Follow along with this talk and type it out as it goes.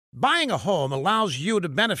Buying a home allows you to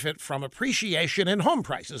benefit from appreciation in home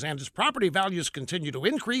prices, and as property values continue to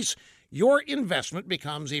increase, your investment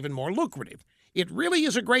becomes even more lucrative. It really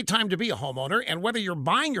is a great time to be a homeowner, and whether you're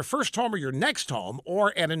buying your first home or your next home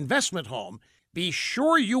or an investment home, be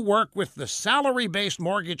sure you work with the salary-based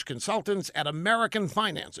mortgage consultants at American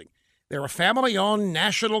Financing. They're a family-owned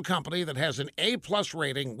national company that has an A-plus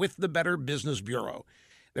rating with the Better Business Bureau.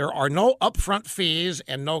 There are no upfront fees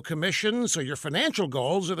and no commissions, so your financial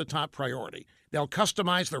goals are the top priority. They'll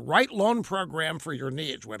customize the right loan program for your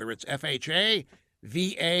needs, whether it's FHA,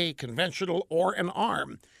 VA, conventional, or an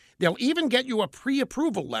ARM. They'll even get you a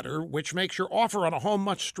pre-approval letter, which makes your offer on a home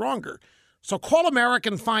much stronger. So call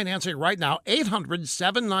American Financing right now,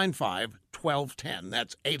 800-795-1210.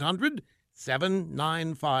 That's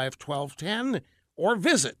 800-795-1210. Or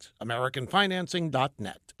visit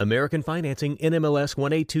AmericanFinancing.net. American Financing, NMLS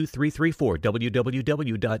 182334,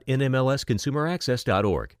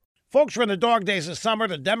 www.nmlsconsumeraccess.org. Folks, we're in the dog days of summer.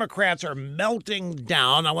 The Democrats are melting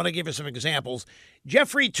down. I want to give you some examples.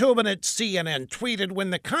 Jeffrey Toobin at CNN tweeted,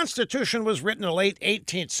 when the Constitution was written in the late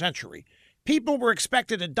 18th century, people were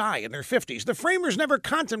expected to die in their 50s. The framers never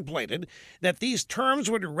contemplated that these terms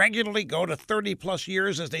would regularly go to 30-plus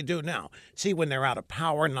years as they do now. See, when they're out of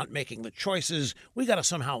power and not making the choices, we got to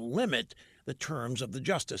somehow limit the terms of the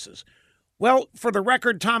justices. Well, for the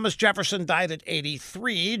record, Thomas Jefferson died at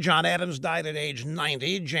 83. John Adams died at age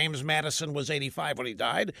 90. James Madison was 85 when he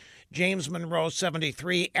died. James Monroe,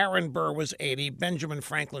 73. Aaron Burr was 80. Benjamin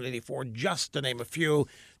Franklin, 84, just to name a few.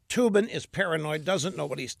 Toobin is paranoid, doesn't know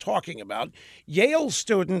what he's talking about. Yale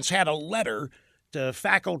students had a letter to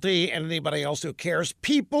faculty and anybody else who cares.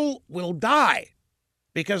 People will die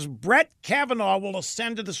because Brett Kavanaugh will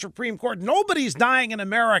ascend to the Supreme Court. Nobody's dying in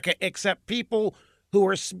America except people who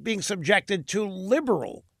are being subjected to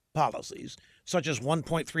liberal policies, such as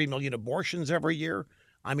 1.3 million abortions every year.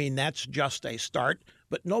 I mean, that's just a start.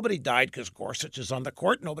 But nobody died because Gorsuch is on the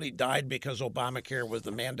court. Nobody died because Obamacare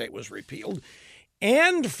the mandate was repealed.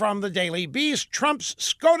 And from the Daily Beast, Trump's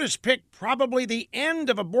SCOTUS pick, probably the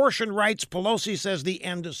end of abortion rights. Pelosi says the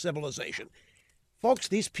end of civilization. Folks,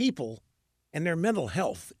 these people and their mental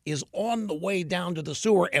health is on the way down to the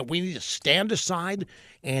sewer, and we need to stand aside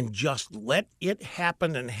and just let it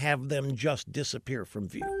happen and have them just disappear from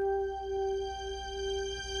view.